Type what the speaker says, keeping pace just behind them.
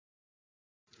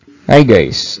Hi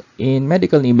guys, in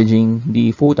medical imaging,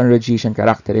 the photon radiation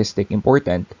characteristic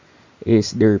important is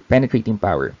their penetrating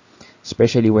power,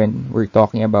 especially when we're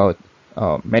talking about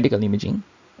medical imaging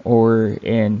or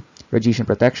in radiation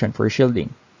protection for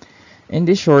shielding. In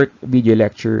this short video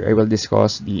lecture, I will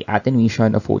discuss the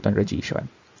attenuation of photon radiation.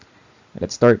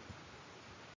 Let's start.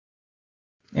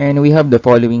 And we have the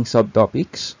following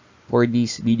subtopics for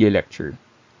this video lecture.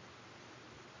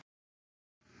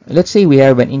 Let's say we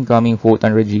have an incoming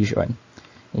photon radiation.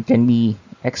 It can be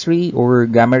X-ray or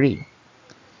gamma ray.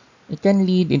 It can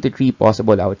lead into three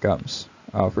possible outcomes.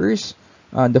 First,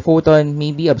 the photon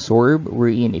may be absorbed,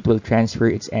 wherein it will transfer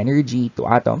its energy to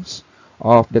atoms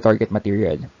of the target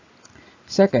material.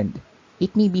 Second,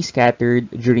 it may be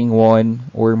scattered during one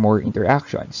or more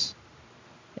interactions.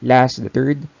 Last, the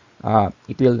third,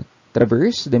 it will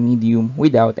traverse the medium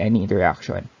without any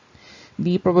interaction.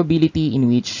 The probability in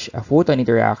which a photon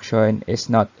interaction is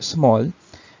not small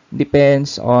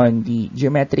depends on the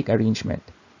geometric arrangement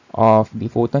of the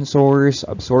photon source,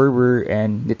 absorber,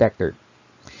 and detector.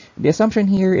 The assumption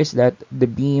here is that the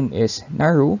beam is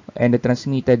narrow and the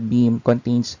transmitted beam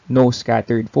contains no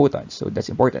scattered photons. So that's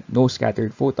important, no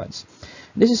scattered photons.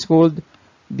 This is called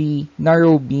the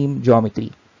narrow beam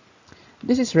geometry.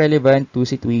 This is relevant to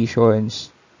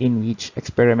situations in which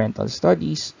experimental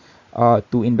studies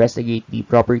to investigate the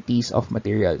properties of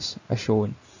materials, as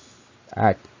shown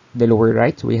at the lower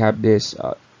right. We have this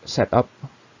setup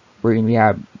wherein we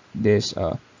have this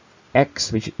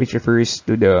x, which refers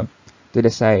to the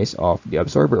size of the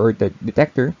absorber or the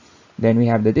detector. Then we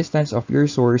have the distance of your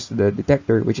source to the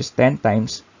detector, which is 10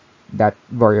 times that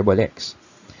variable x.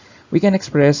 We can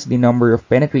express the number of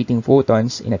penetrating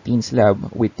photons in a thin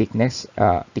slab with thickness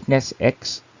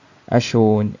x, as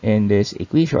shown in this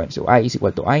equation. So I is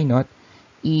equal to I naught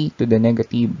e to the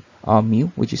negative mu,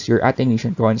 which is your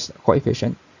attenuation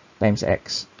coefficient, times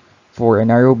x for a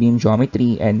narrow beam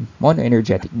geometry and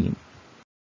monoenergetic beam.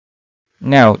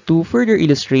 Now, to further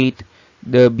illustrate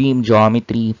the beam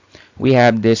geometry, we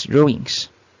have these drawings.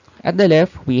 At the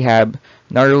left, we have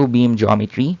narrow beam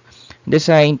geometry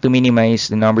designed to minimize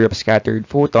the number of scattered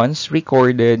photons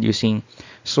recorded using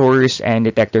source and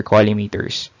detector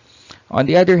collimators. On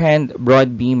the other hand,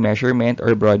 broad beam measurement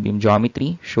or broad beam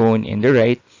geometry, shown in the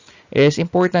right, is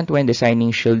important when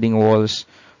designing shielding walls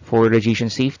for radiation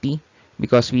safety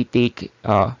because we take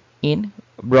in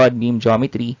broad beam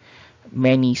geometry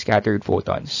many scattered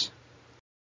photons.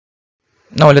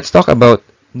 Now let's talk about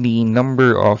the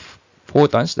number of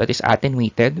photons that is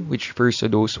attenuated, which refers to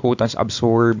those photons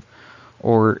absorbed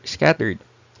or scattered.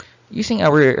 Using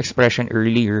our expression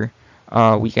earlier,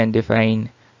 we can define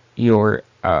your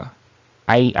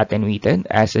I attenuated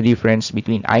as the difference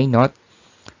between I naught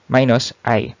minus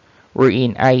I,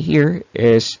 wherein I here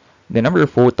is the number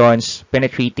of photons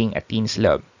penetrating a thin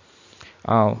slab.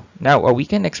 Now we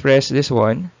can express this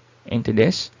one into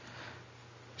this.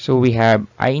 So we have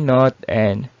I naught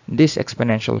and this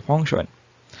exponential function.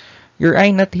 Your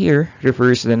I naught here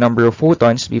refers to the number of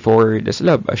photons before the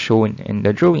slab as shown in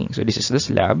the drawing. So this is the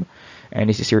slab and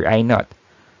this is your I naught.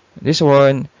 This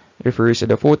one refers to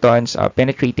the photons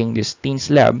penetrating this thin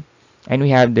slab, and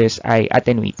we have this I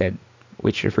attenuated,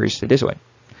 which refers to this one.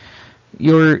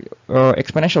 Your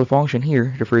exponential function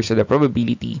here refers to the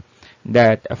probability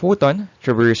that a photon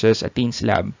traverses a thin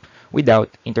slab without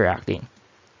interacting.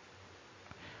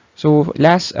 So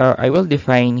last, I will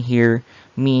define here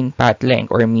mean path length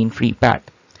or mean free path.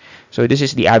 So this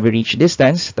is the average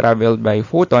distance traveled by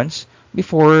photons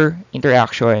before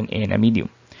interaction in a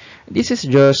medium. This is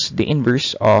just the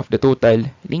inverse of the total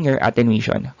linear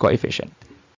attenuation coefficient.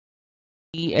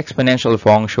 The exponential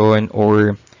function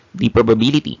or the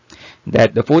probability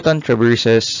that the photon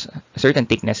traverses a certain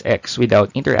thickness x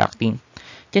without interacting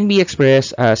can be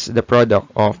expressed as the product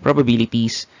of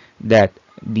probabilities that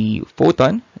the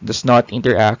photon does not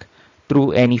interact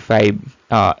through any 5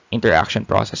 interaction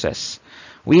processes.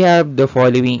 We have the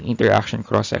following interaction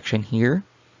cross-section here.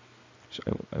 So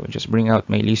I will just bring out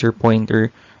my laser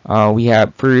pointer. We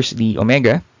have first the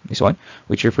omega, this one,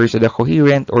 which refers to the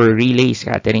coherent or relay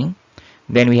scattering.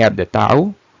 Then we have the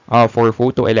tau for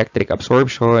photoelectric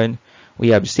absorption. We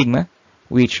have sigma,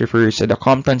 which refers to the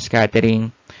Compton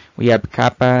scattering. We have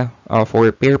kappa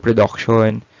for pair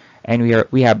production, and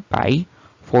we have pi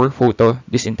for photo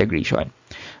disintegration.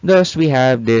 Thus, we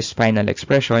have this final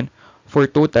expression for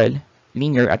total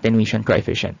linear attenuation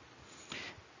coefficient.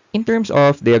 In terms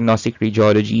of diagnostic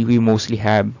radiology, we mostly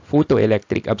have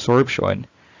photoelectric absorption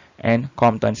and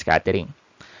Compton scattering.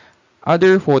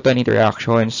 Other photon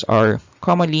interactions are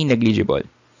commonly negligible.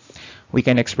 We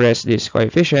can express these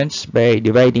coefficients by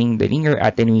dividing the linear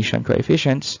attenuation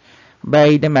coefficients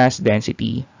by the mass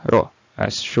density ρ,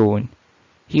 as shown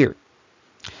here.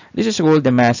 This is called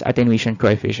the mass attenuation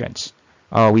coefficients,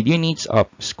 with units of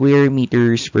square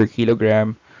meters per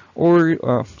kilogram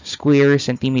or square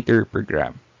centimeter per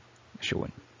gram,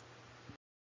 shown.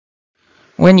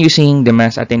 When using the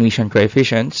mass attenuation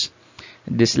coefficients,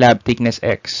 the slab thickness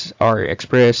x are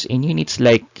expressed in units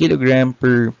like kilogram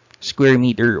per square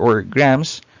meter or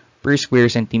grams per square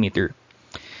centimeter.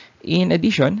 In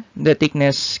addition, the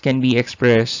thickness can be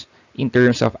expressed in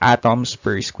terms of atoms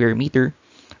per square meter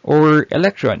or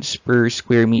electrons per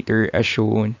square meter, as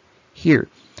shown here.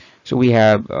 So we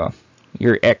have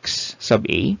your x sub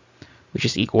a, which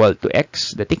is equal to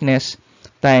x, the thickness,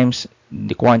 times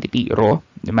the quantity ρ,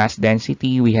 the mass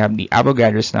density. We have the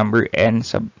Avogadro's number n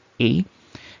sub a.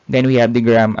 Then we have the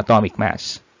gram atomic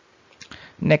mass.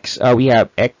 Next, we have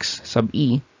x sub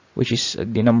e, which is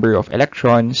the number of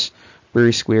electrons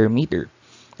per square meter.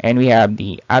 And we have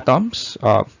the atoms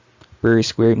per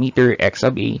square meter x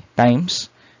sub a times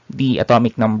the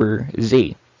atomic number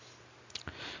Z.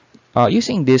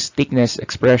 Using these thickness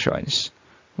expressions,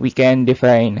 we can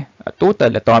define a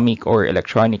total atomic or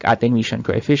electronic attenuation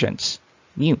coefficients,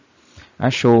 mu,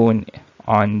 as shown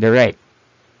on the right.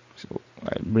 So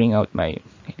I'll bring out my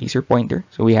laser pointer.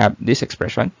 So we have this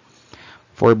expression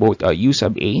for both U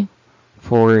sub A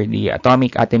for the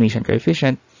atomic attenuation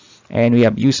coefficient, and we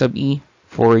have U sub E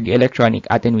for the electronic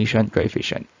attenuation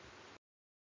coefficient.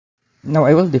 Now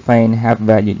I will define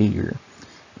half-value layer.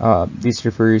 This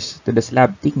refers to the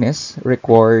slab thickness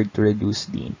required to reduce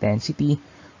the intensity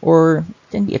or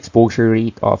the exposure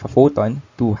rate of a photon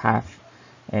to half.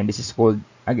 And this is called,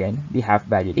 again, the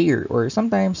half-value layer, or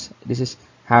sometimes this is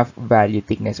half-value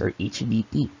thickness, or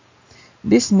HVT.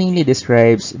 This mainly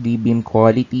describes the beam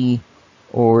quality,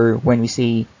 or when we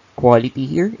say quality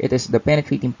here, it is the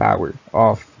penetrating power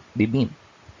of the beam.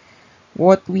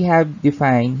 What we have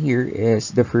defined here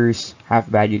is the first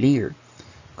half-value layer.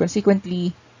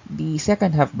 Consequently, the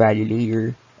second half-value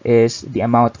layer is the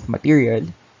amount of material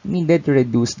needed to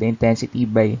reduce the intensity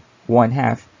by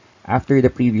 1/2 after the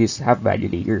previous half-value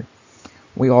layer.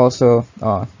 We also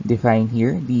define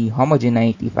here the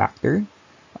homogeneity factor,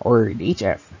 or the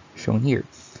HF, shown here,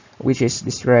 which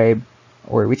describes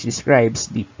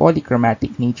the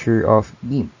polychromatic nature of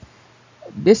beam.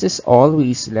 This is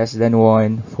always less than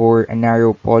 1 for a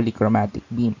narrow polychromatic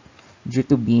beam due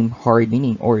to beam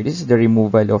hardening, or this is the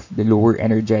removal of the lower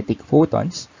energetic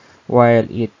photons, while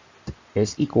it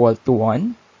is equal to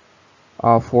 1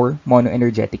 for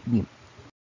monoenergetic beam.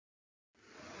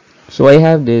 So I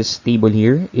have this table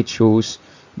here. It shows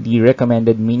the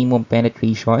recommended minimum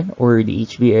penetration, or the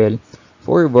HVL,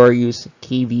 for various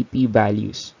kVp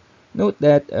values. Note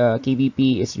that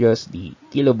kVp is just the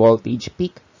kilovoltage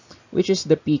peak, which is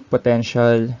the peak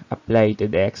potential applied to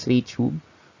the X-ray tube,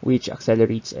 which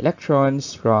accelerates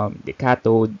electrons from the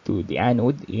cathode to the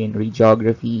anode in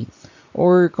radiography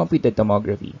or computed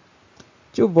tomography.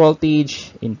 Tube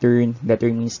voltage, in turn,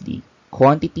 determines the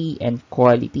quantity and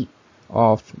quality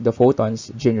of the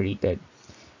photons generated.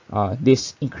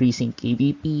 This increasing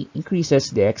kVp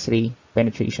increases the X-ray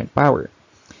penetration power.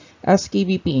 As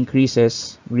kVp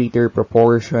increases, greater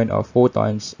proportion of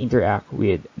photons interact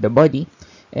with the body,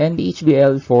 and the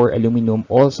HVL for aluminum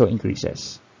also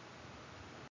increases.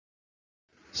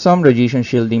 Some radiation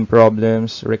shielding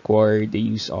problems require the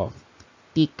use of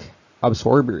thick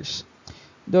absorbers.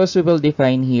 Thus, we will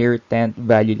define here 10th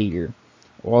value layer,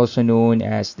 also known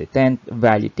as the 10th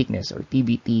value thickness, or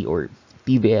TVT or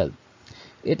TVL.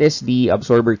 It is the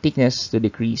absorber thickness to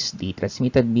decrease the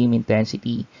transmitted beam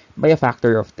intensity by a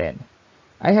factor of 10.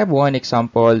 I have one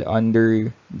example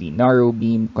under the narrow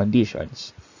beam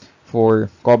conditions. For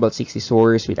cobalt-60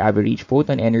 source with average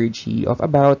photon energy of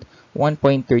about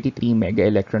 1.33 mega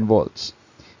electron volts.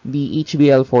 The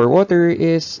HVL for water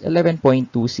is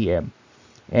 11.2 cm,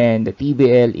 and the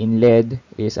TVL in lead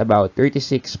is about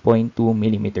 36.2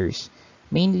 millimeters,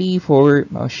 mainly for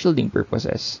shielding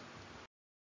purposes.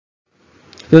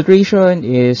 Filtration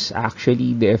is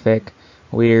actually the effect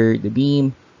where the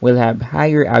beam will have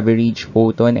higher average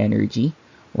photon energy,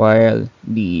 while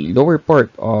the lower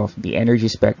part of the energy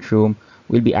spectrum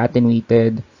will be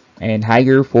attenuated, and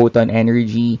higher photon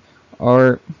energy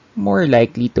are more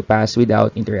likely to pass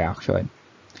without interaction.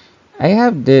 I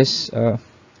have this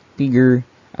figure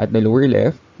at the lower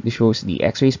left. This shows the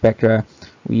X-ray spectra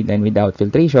with and without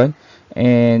filtration,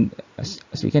 and as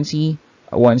we can see,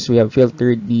 once we have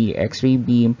filtered the X-ray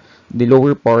beam, the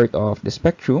lower part of the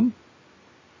spectrum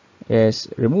is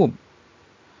removed.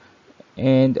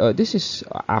 And this is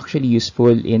actually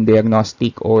useful in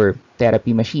diagnostic or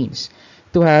therapy machines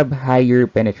to have higher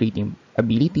penetrating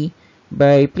ability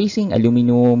by placing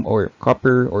aluminum or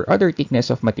copper or other thickness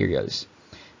of materials.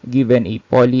 Given a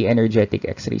polyenergetic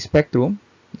X-ray spectrum,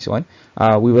 this one,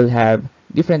 we will have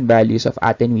different values of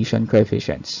attenuation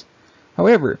coefficients.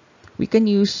 However, we can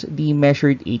use the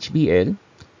measured HBL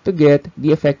to get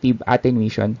the effective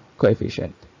attenuation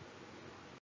coefficient.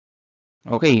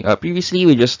 Okay, previously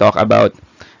we just talked about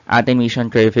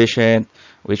attenuation coefficient,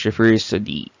 which refers to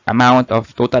the amount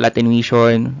of total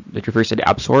attenuation, that refers to the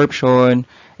absorption,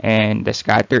 and the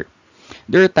scatter.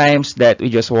 There are times that we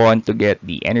just want to get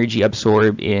the energy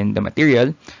absorbed in the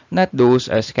material, not those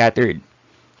scattered.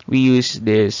 We use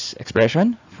this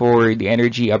expression for the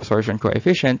energy absorption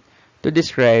coefficient to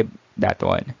describe that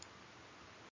one.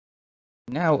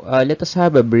 Now, let us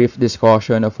have a brief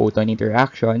discussion of photon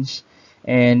interactions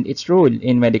and its role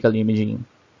in medical imaging.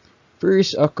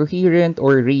 First, a coherent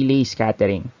or relay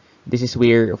scattering. This is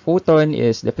where a photon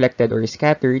is deflected or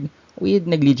scattered with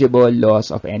negligible loss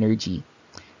of energy.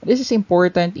 This is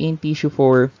important in tissue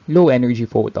for low-energy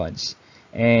photons,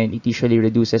 and it usually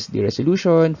reduces the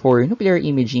resolution for nuclear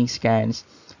imaging scans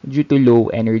due to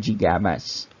low-energy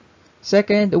gammas.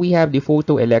 Second, we have the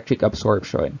photoelectric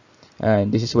absorption.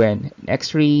 And this is when an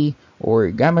X-ray or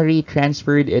gamma ray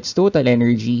transferred its total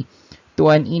energy to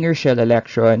an inner shell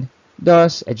electron,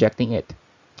 thus ejecting it.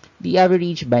 The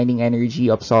average binding energy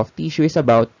of soft tissue is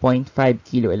about 0.5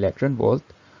 kilo-electron-volt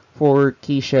for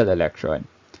K-shell electron.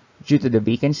 Due to the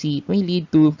vacancy, it may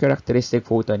lead to characteristic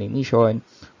photon emission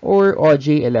or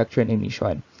OJ electron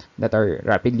emission that are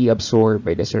rapidly absorbed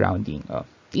by the surrounding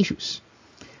tissues.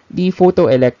 The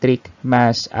photoelectric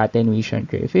mass attenuation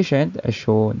coefficient, as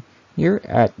shown here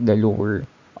at the lower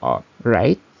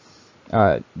right,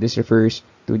 this refers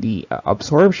to the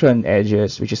absorption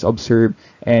edges which is observed,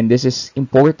 and this is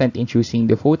important in choosing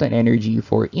the photon energy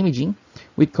for imaging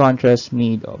with contrast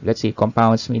made of, let's say,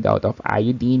 compounds made out of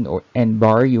iodine and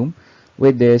barium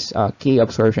with this K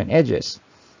absorption edges.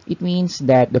 It means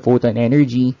that the photon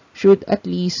energy should at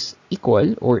least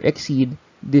equal or exceed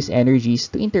these energies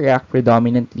to interact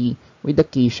predominantly with the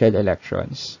K-shell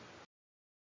electrons.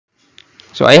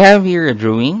 So I have here a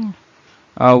drawing.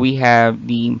 We have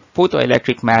the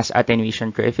photoelectric mass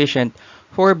attenuation coefficient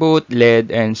for both lead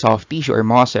and soft tissue or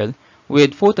muscle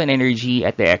with photon energy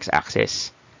at the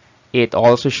x-axis. It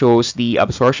also shows the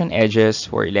absorption edges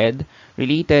for lead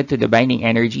related to the binding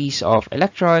energies of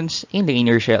electrons in the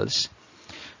inner shells.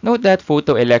 Note that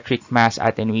photoelectric mass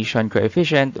attenuation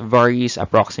coefficient varies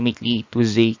approximately to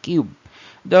Z cube.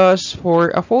 Thus, for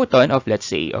a photon of, let's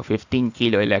say, of 15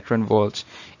 kilo-electron volts,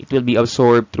 it will be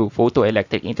absorbed through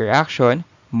photoelectric interaction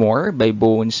more by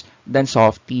bones than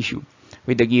soft tissue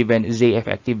with the given Z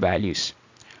effective values.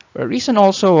 A reason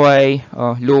also why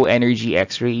low-energy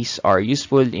X-rays are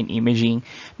useful in imaging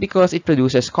because it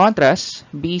produces contrast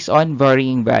based on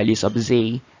varying values of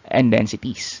Z and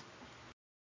densities.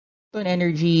 Photon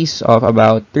energies of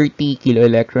about 30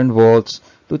 kilo-electron volts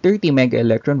to 30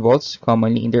 mega-electron volts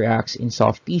commonly interacts in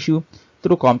soft tissue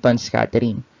through Compton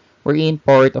scattering, wherein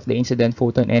part of the incident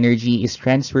photon energy is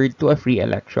transferred to a free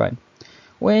electron.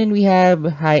 When we have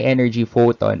high-energy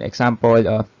photon,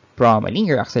 example from a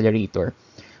linear accelerator,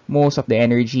 most of the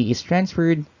energy is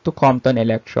transferred to Compton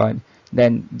electron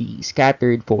than the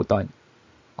scattered photon.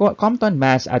 Compton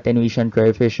mass attenuation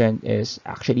coefficient is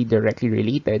actually directly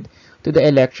related to the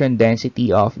electron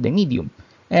density of the medium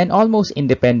and almost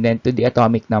independent to the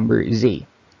atomic number Z.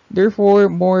 Therefore,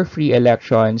 more free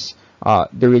electrons,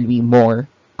 there will be more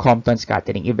Compton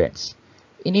scattering events.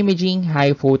 In imaging,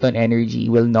 high photon energy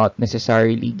will not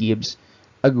necessarily gives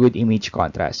a good image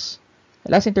contrast.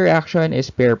 The last interaction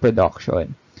is pair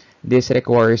production. This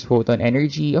requires photon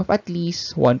energy of at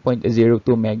least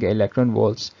 1.02 mega-electron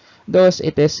volts, thus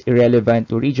it is irrelevant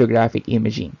to radiographic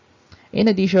imaging. In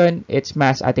addition, its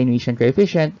mass attenuation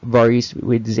coefficient varies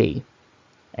with Z.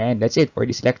 And that's it for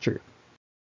this lecture.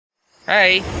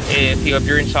 Hi! If you have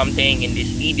learned something in this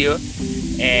video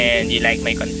and you like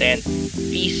my content,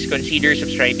 please consider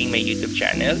subscribing my YouTube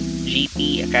channel,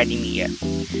 GT Academia.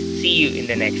 See you in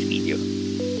the next video.